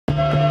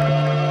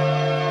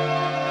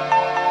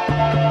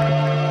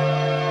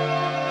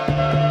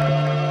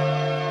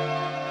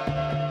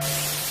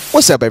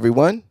What's up,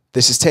 everyone?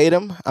 This is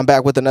Tatum. I'm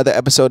back with another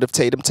episode of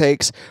Tatum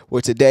Takes,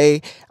 where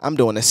today I'm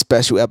doing a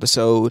special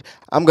episode.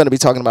 I'm going to be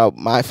talking about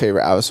my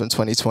favorite albums from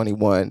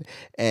 2021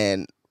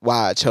 and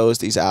why I chose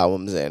these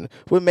albums and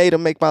what made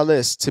them make my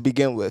list to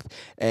begin with.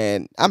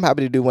 And I'm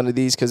happy to do one of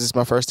these because it's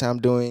my first time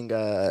doing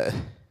a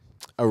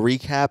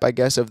recap, I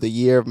guess, of the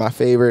year of my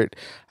favorite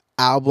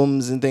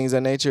albums and things of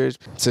that nature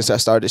since I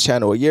started this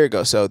channel a year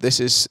ago. So this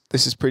is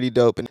pretty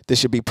dope, and this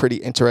should be pretty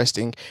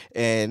interesting.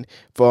 And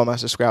for all my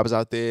subscribers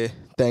out there,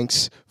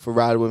 thanks for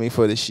riding with me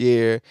for this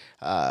year.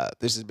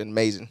 This has been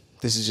amazing.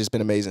 This has just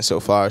been amazing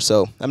so far.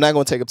 So I'm not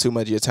going to take up too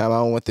much of your time. I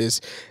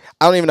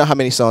don't even know how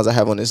many songs I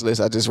have on this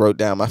list. I just wrote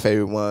down my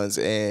favorite ones,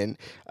 and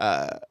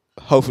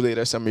hopefully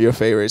they're some of your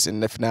favorites,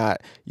 and if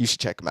not, you should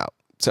check them out.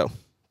 So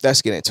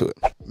let's get into it.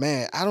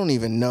 Man, I don't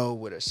even know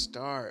where to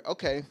start.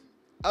 Okay.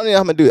 I don't know how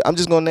I'm going to do it. I'm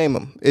just going to name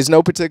them. It's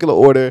no particular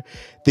order.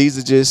 These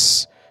are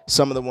just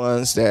some of the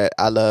ones that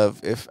I love.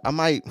 If I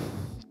might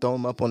throw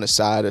them up on the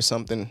side or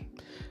something.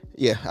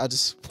 Yeah, I'll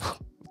just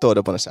throw it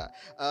up on the side.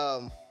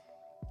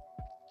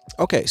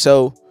 Okay,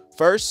 so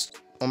first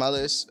on my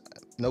list,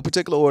 no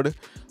particular order,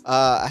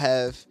 I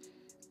have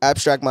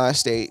Abstract Mind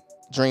State,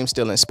 Dream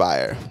Still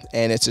Inspire.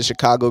 And it's a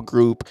Chicago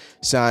group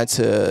signed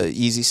to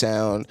Yeezy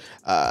Sound.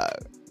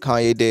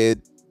 Kanye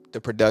did the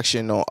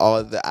production on all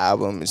of the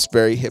album. It's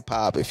very hip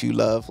hop. If you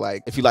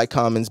like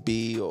Commons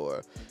B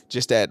or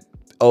just that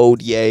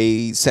old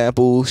Ye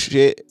sample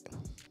shit,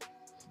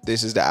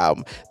 this is the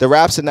album. The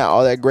raps are not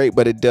all that great,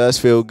 but it does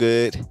feel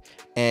good,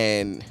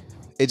 and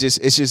it's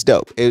just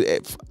dope.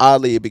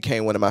 Oddly, it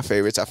became one of my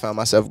favorites. I found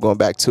myself going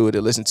back to it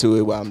to listen to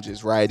it while I'm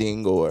just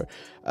writing or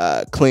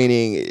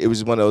cleaning. It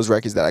was one of those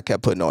records that I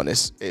kept putting on.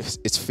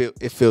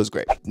 It feels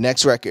great.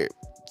 Next record.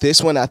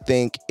 This one, I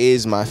think,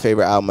 is my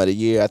favorite album of the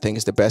year. I think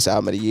it's the best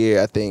album of the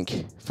year, I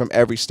think, from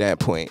every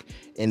standpoint.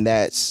 And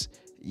that's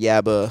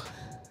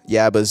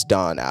Yabba's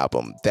Dawn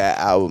album. That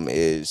album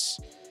is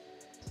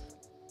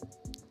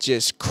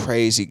just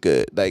crazy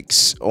good, like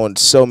on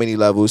so many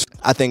levels.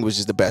 I think it was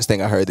just the best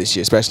thing I heard this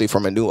year, especially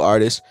from a new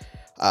artist.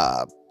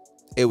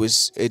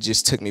 It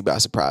just took me by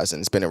surprise, and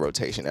it's been in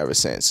rotation ever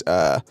since.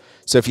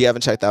 So if you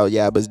haven't checked out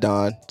Yabba's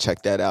Dawn,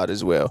 check that out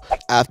as well.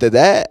 After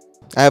that,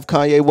 I have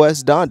Kanye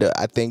West Donda.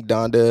 I think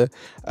Donda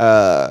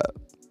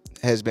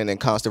has been in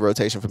constant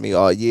rotation for me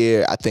all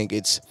year. I think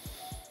it's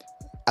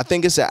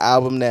an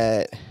album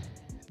that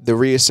the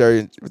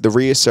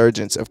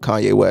resurgence of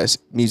Kanye West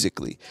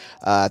musically.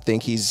 I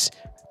think this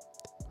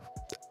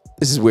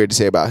is weird to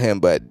say about him,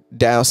 but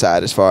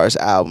downside as far as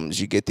albums,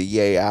 you get the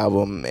Ye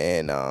album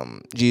and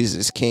Jesus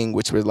is King,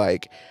 which were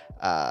like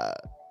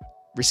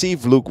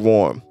received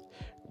lukewarm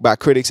by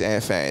critics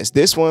and fans.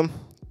 This one,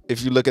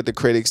 if you look at the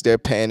critics, they're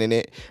panning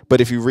it, but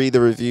if you read the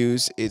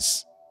reviews,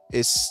 it's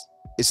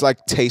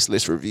like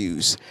tasteless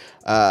reviews.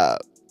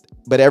 But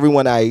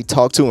everyone I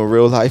talk to in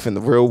real life, in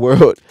the real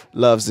world,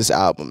 loves this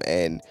album.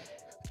 And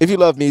if you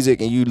love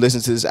music and you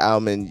listen to this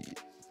album, and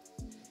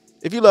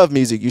if you love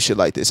music, you should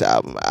like this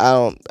album.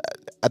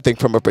 I think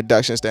from a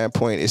production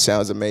standpoint, it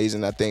sounds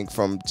amazing. I think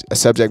from a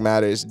subject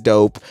matter, it's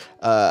dope.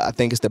 I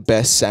think it's the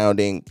best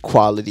sounding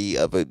quality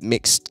of a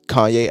mixed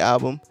Kanye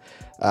album.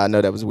 I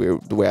know that was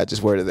weird the way I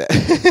just worded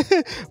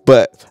that.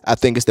 But I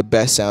think it's the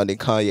best sounding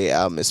Kanye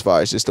album as far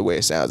as just the way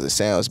it sounds. It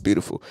sounds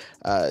beautiful.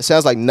 It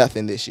sounds like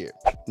nothing this year.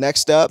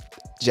 Next up,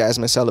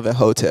 Jasmine Sullivan,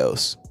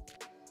 Hotels.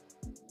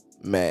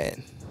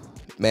 Man,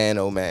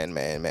 oh man.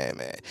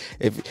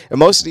 And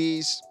most of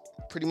these,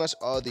 pretty much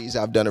all these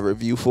I've done a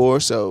review for,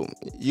 so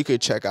you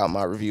could check out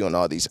my review on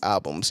all these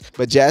albums.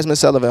 But Jasmine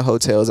Sullivan,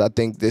 Hotels, I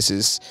think this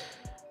is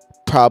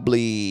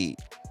probably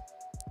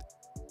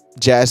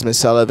Jasmine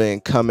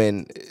Sullivan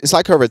coming. It's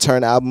like her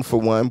return album for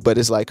one, but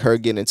it's like her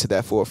getting into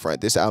that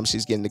forefront. This album,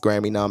 she's getting the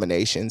Grammy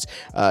nominations.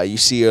 You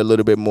see her a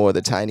little bit more of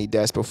the Tiny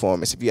Desk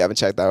performance. If you haven't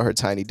checked out her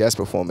Tiny Desk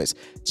performance,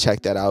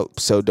 check that out.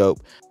 So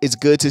dope. It's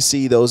good to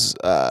see those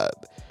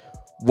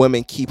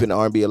women keeping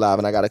R&B alive,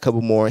 and I got a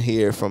couple more in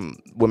here from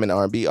women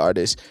R&B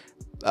artists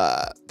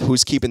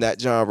who's keeping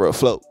that genre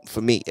afloat,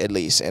 for me at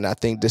least. And I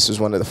think this was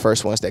one of the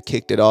first ones that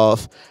kicked it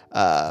off.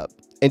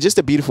 And just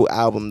a beautiful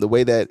album. The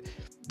way that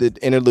the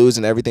interludes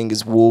and everything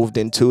is woven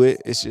into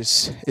it,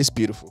 it's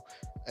beautiful.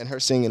 And her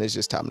singing is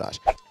just top notch.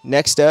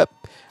 Next up,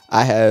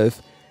 I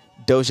have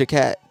Doja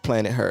Cat,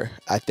 Planet Her.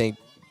 I think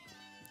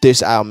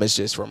this album is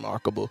just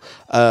remarkable.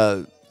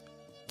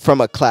 From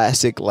a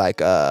classic, like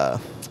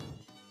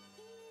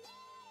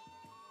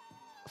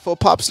for a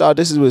pop star,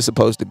 this is what it's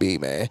supposed to be,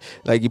 man.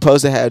 Like, you're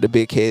supposed to have the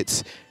big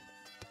hits,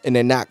 and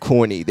they're not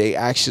corny. They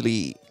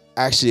actually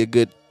are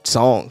good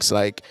songs.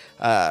 Like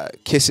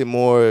Kiss It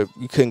More,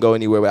 you couldn't go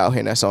anywhere without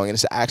hearing that song, and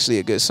it's actually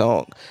a good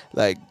song.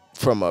 Like,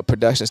 from a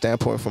production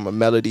standpoint, from a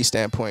melody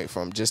standpoint,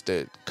 from just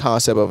the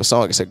concept of a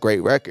song, it's a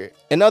great record.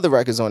 And other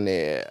records on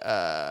there,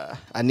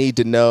 I Need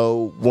to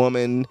Know,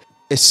 Woman.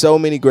 It's so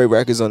many great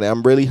records on there.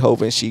 I'm really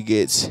hoping she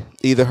gets,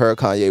 either her or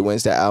Kanye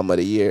wins that album of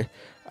the year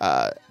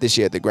this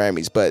year at the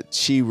Grammys. But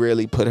she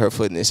really put her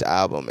foot in this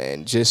album,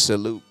 and just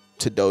salute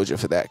to Doja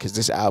for that, because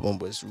this album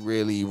was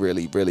really,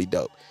 really, really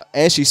dope.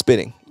 And she's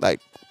spitting. Like,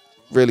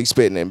 really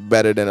spitting and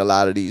better than a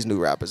lot of these new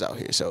rappers out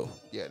here. So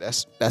yeah,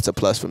 that's a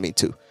plus for me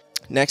too.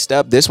 Next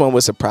up, this one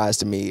was a surprise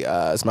to me.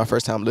 It's my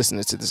first time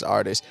listening to this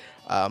artist,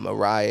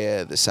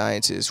 Mariah the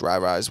Scientist,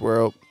 Rai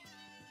World.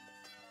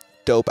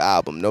 Dope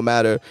album. No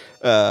matter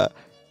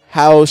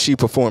how she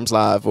performs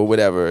live or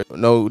whatever,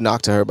 no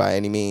knock to her by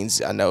any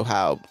means. I know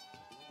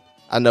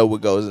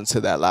what goes into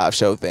that live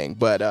show thing,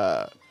 but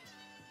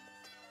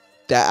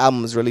that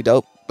album is really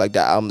dope. Like,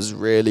 that album is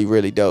really,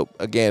 really dope.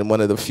 Again,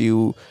 one of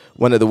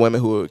the women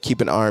who are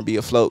keeping R&B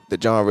afloat,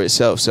 the genre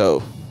itself.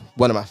 So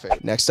one of my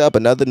favorites. Next up,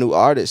 another new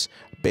artist,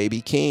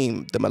 Baby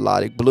Keem, the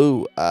Melodic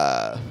Blue.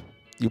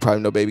 You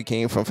probably know Baby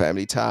Keem from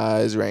Family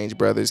Ties, Range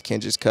Brothers,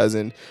 Kendra's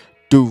Cousin,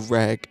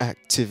 Do-Rag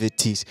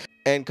Activities,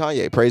 and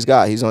Kanye. Praise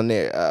God, he's on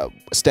there.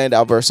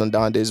 Standout verse on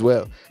Donda as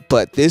well.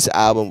 But this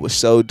album was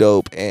so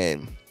dope,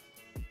 and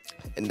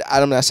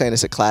I'm not saying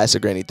it's a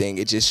classic or anything.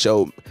 It just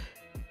showed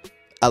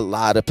a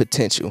lot of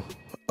potential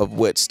of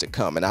what's to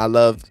come, and I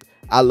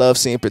love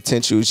seeing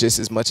potential just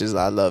as much as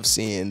I love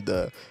seeing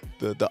the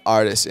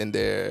artists in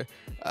their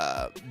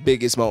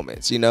biggest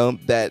moments. You know,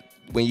 that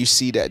when you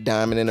see that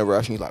diamond in the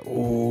rough, and you're like,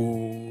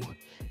 oh,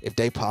 if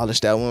they polish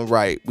that one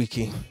right, we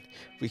can,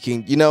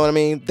 you know what I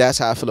mean? That's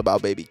how I feel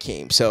about Baby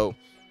Keem. So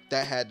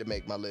that had to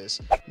make my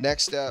list.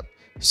 Next up,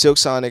 Silk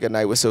Sonic, A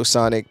Night with Silk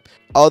Sonic.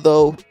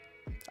 Although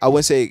I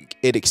wouldn't say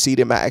it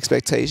exceeded my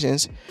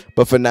expectations,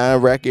 but for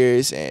 9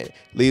 records and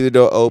Leave the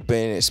Door Open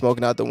and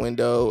Smoking Out the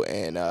Window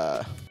and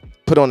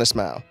Put on a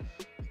Smile,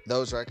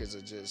 those records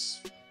are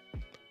just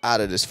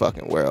out of this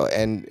fucking world.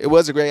 And it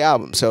was a great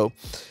album, so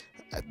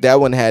that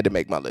one had to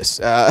make my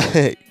list.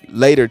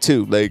 Later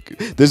too, like,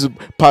 this is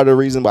part of the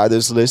reason why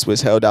this list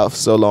was held out for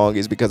so long,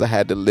 is because I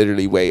had to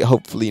literally wait.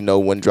 Hopefully no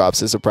one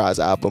drops a surprise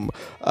album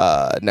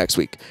next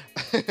week.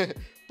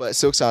 But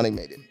Silk Sonic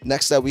made it.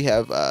 Next up, we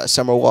have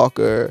Summer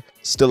Walker,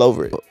 Still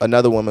Over It.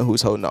 Another woman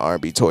who's holding the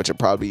R&B torch, and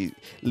probably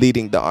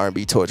leading the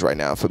R&B torch right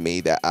now for me.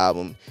 That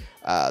album,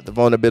 the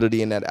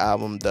vulnerability in that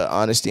album, the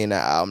honesty in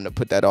that album, to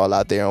put that all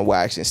out there on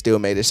wax and still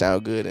made it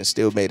sound good and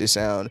still made it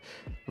sound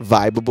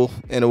vibeable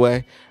in a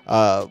way.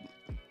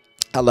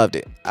 I loved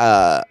it.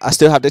 I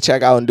still have to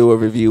check out and do a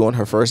review on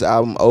her first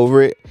album,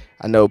 Over It.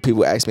 I know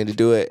people asked me to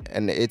do it,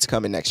 and it's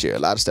coming next year. A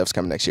lot of stuff's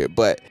coming next year.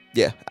 But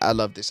yeah, I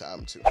love this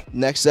album too.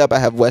 Next up, I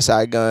have West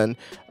Side Gun,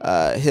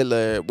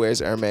 Hitler, Where's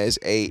Hermes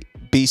 8.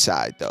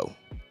 B-side though,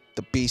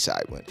 the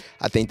B-side one.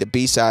 I think the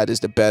B-side is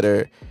the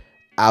better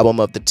album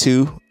of the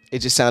two. It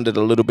just sounded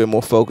a little bit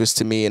more focused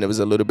to me, and it was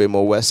a little bit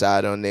more West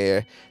Side on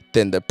there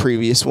than the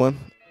previous one.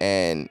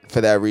 And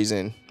for that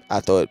reason, I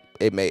thought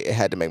it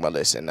had to make my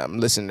list, and I'm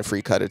listening to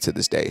Free Cutter to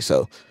this day.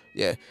 So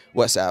yeah,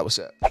 West Side, what's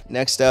up?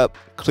 Next up,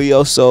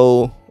 Cleo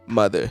Soul,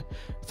 Mother.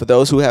 For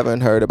those who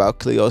haven't heard about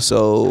Cleo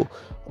Soul,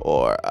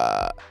 or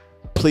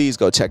please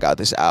go check out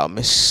this album.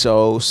 It's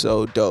so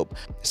dope.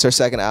 It's her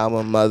second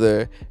album,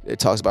 Mother. It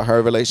talks about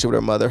her relationship with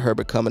her mother, her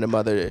becoming a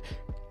mother.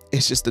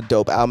 It's just a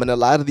dope album, and a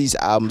lot of these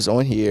albums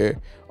on here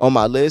on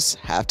my list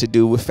have to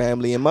do with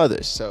family and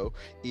mothers. So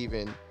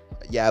even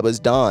Yabba's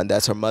Dawn,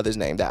 that's her mother's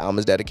name. That album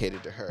is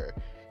dedicated to her.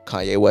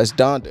 Kanye West,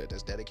 Donda,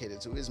 that's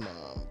dedicated to his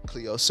mom.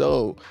 Cleo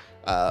Soul,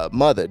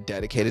 Mother,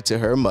 dedicated to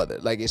her mother.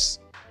 Like, it's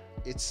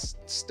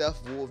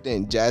stuff woven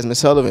in. Jasmine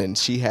Sullivan,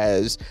 she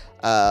has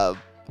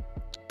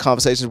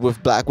conversations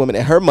with black women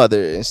and her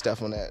mother and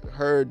stuff on that.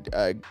 Her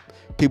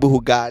people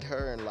who guide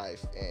her in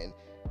life. And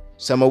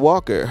Summer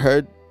Walker,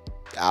 her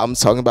album's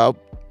talking about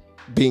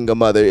being a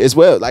mother as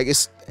well. Like,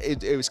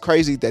 it was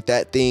crazy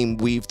that theme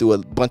weaved through a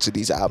bunch of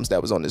these albums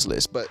that was on this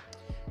list. But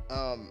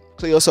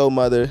Cleo Soul,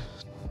 Mother,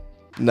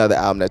 another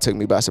album that took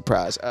me by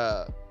surprise.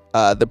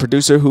 The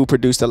producer who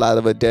produced a lot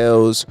of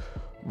Adele's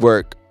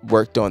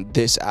worked on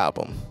this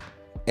album,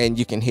 and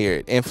you can hear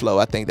it. Inflow,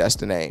 I think that's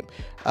the name.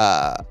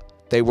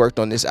 They worked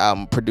on this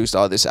album, produced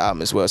all this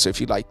album as well. So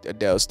if you like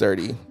Adele's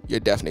 30,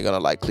 you're definitely gonna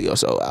like Cleo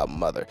Soul album,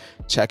 Mother.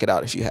 Check it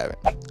out if you haven't.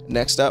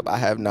 Next up, I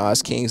have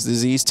Nas King's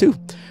Disease 2.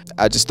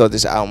 I just thought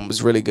this album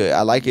was really good.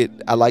 I like it.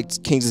 I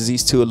liked King's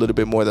Disease 2 a little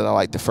bit more than I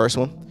liked the first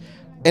one,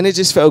 and it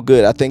just felt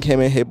good. I think him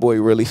and Hit Boy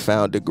really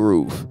found the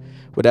groove.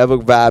 Whatever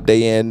vibe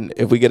they in,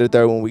 if we get a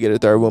third one, we get a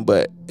third one.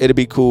 But it'd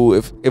be cool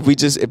if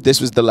this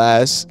was the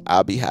last,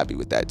 I'll be happy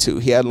with that too.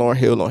 He had Lauryn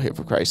Hill on here,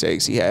 for Christ's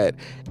sakes. He had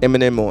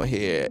Eminem on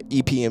here,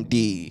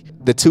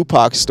 EPMD, the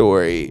Tupac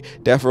story,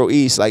 Death Row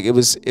East. Like, it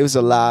was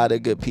a lot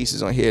of good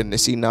pieces on here. And to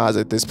see Nas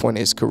at this point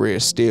in his career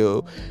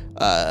still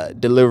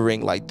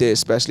delivering like this,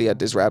 especially at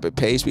this rapid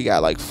pace. We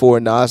got like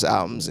 4 Nas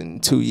albums in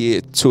 2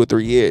 or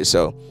 3 years.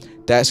 So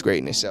that's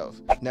great in itself.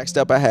 Next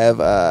up, I have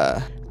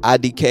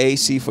IDK,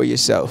 See For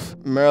Yourself.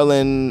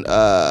 Maryland,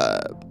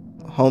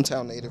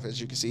 hometown native,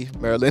 as you can see,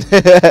 Maryland.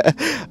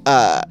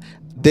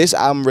 This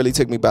album really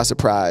took me by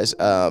surprise.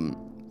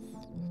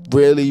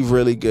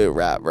 Really good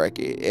rap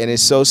record, and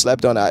it's so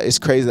slept on. It's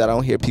crazy that I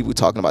don't hear people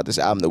talking about this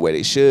album the way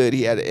they should.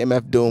 He had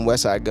MF Doom,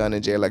 West Side Gun,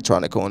 and Jay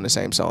Electronica on the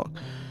same song.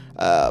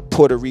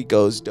 Puerto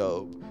Rico's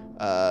dope.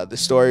 The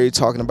story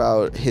talking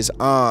about his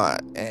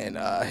aunt and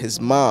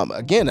his mom.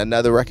 Again,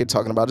 another record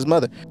talking about his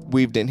mother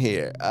weaved in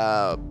here.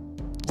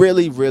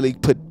 Really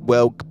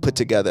put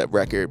together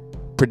record.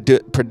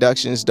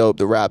 production's dope,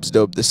 the rap's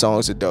dope, the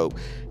songs are dope.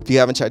 If you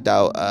haven't checked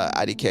out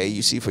IDK,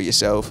 you see for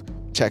yourself,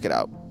 check it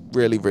out.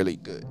 Really, really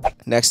good.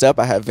 Next up,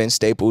 I have Vince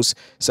Staples'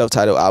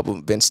 self-titled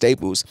album, Vince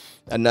Staples.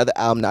 Another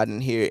album I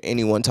didn't hear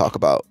anyone talk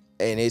about,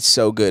 and it's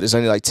so good. It's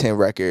only like 10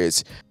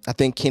 records. I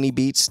think Kenny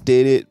Beats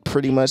did it,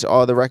 pretty much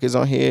all the records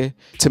on here.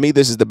 To me,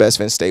 this is the best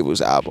Vince Staples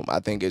album. I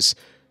think it's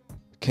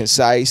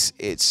concise,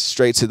 it's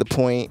straight to the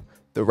point.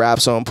 The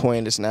rap's on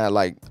point. It's not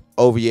like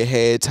over your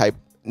head type,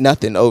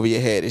 nothing over your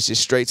head. It's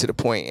just straight to the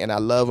point. And I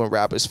love when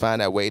rappers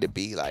find that way to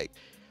be like,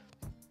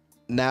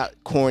 not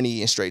corny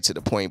and straight to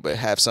the point, but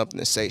have something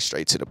to say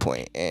straight to the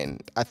point.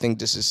 And I think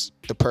this is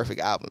the perfect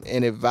album,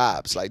 and it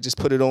vibes. Like, just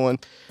put it on,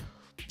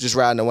 just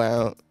riding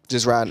around,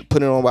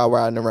 put it on while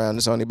riding around.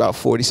 It's only about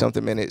 40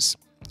 something minutes,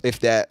 if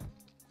that.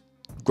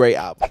 Great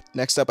album.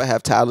 Next up, I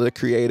have Tyler, the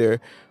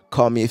Creator,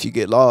 Call Me If You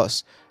Get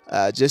Lost.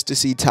 Just to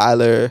see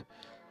Tyler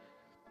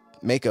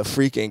make a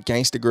freaking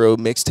Gangsta Girl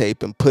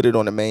mixtape and put it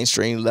on a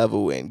mainstream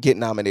level and get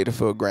nominated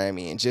for a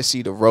Grammy, and just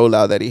see the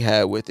rollout that he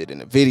had with it in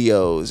the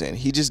videos, and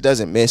he just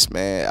doesn't miss,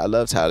 man. I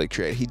love Tyler, the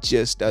Creator. He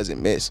just doesn't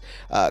miss.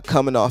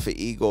 Coming off of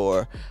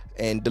Igor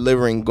and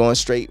delivering, going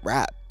straight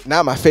rap.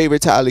 Not my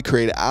favorite Tyler, the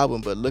Creator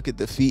album, but look at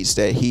the feats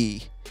that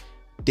he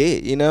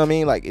did. You know what I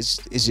mean? Like, it's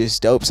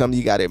just dope. Something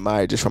you gotta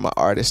admire just from an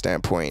artist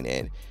standpoint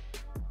and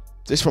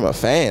just from a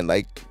fan.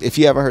 Like, if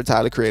you ever heard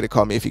Tyler, the Creator,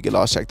 Call Me If You Get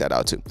Lost, check that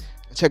out too.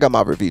 Check out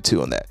my review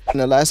too on that. And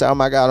the last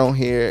album I got on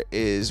here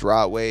is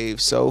Rod Wave,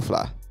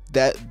 Soulfly.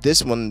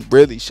 This one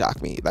really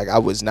shocked me. Like, I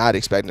was not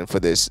expecting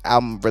for this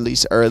album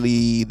released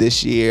early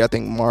this year. I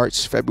think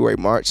March, February,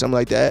 March, something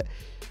like that.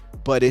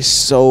 But it's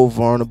so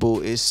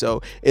vulnerable. It's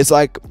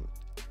like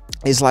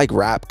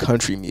rap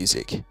country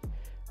music.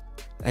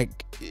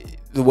 Like,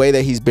 the way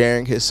that he's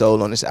bearing his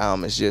soul on this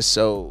album is just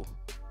so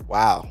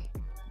wow.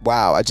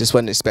 I just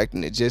wasn't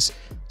expecting it. Just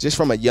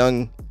from a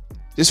young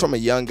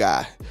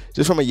guy,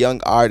 just from a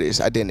young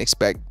artist, I didn't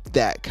expect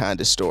that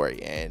kind of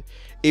story. And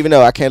even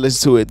though I can't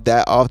listen to it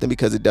that often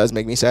because it does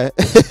make me sad,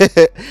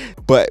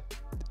 but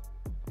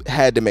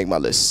had to make my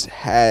list.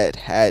 Had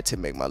to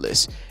make my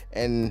list.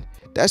 And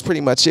that's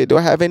pretty much it. Do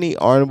I have any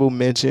honorable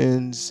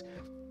mentions?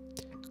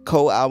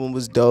 Cole album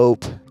was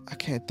dope. I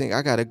can't think.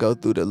 I gotta go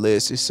through the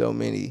list. There's so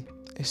many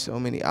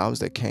albums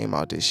that came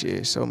out this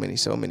year. So many.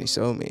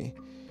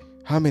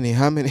 How many?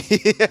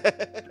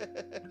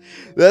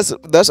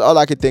 That's all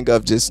I could think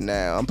of just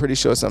now. I'm pretty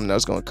sure something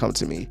else gonna come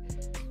to me.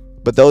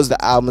 But those are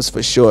the albums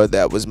for sure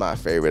that was my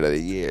favorite of the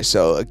year.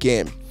 So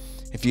again,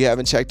 if you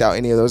haven't checked out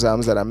any of those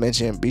albums that I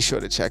mentioned, be sure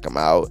to check them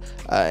out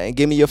and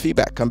give me your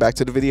feedback. Come back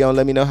to the video and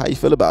let me know how you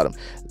feel about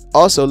them.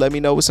 Also, let me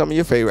know what some of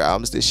your favorite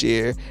albums this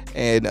year.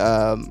 And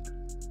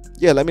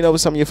yeah, let me know what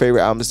some of your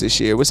favorite albums this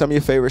year. What some of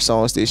your favorite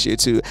songs this year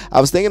too.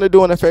 I was thinking of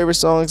doing a favorite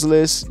songs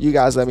list. You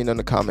guys let me know in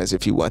the comments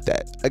if you want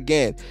that.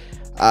 Again,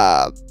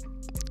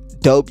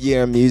 dope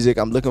year in music.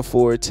 I'm looking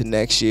forward to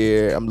next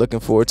year. I'm looking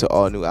forward to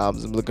all new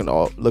albums. I'm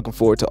looking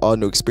forward to all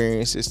new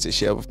experiences to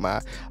share with my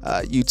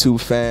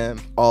YouTube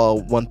fam,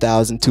 all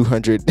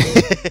 1,200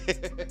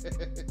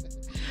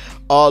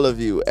 all of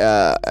you,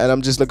 and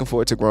I'm just looking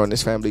forward to growing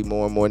this family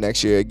more and more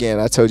next year. Again,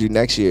 I told you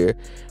next year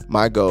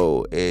my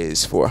goal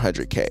is for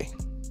 100K,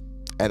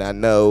 and I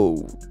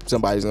know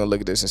somebody's gonna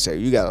look at this and say,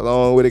 you got a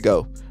long way to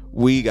go.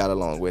 We got a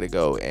long way to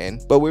go,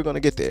 but we're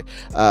gonna get there.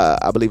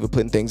 I believe in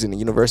putting things in the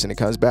universe and it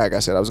comes back. I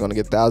said I was gonna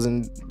get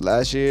 1,000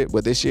 last year,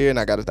 but this year, and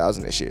I got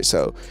 1,000 this year.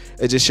 So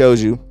it just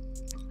shows you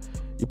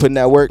putting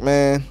that work,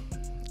 man,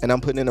 and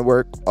I'm putting in the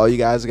work. All you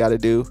guys got to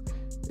do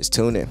is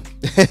tune in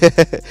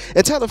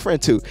and tell a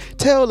friend too.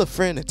 Tell a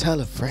friend and tell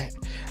a friend.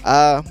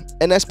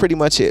 And that's pretty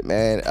much it,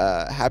 man.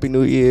 Happy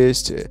New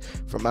Year's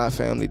from my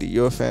family to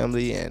your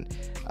family, and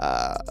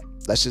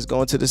let's just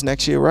go into this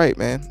next year right,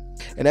 man.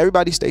 And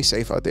everybody stay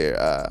safe out there.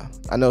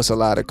 I know it's a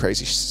lot of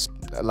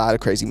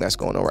crazy mess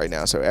going on right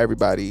now. So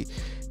everybody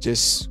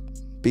just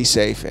be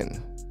safe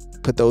and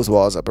put those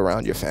walls up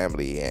around your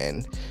family,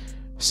 and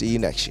see you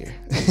next year.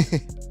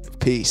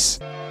 Peace.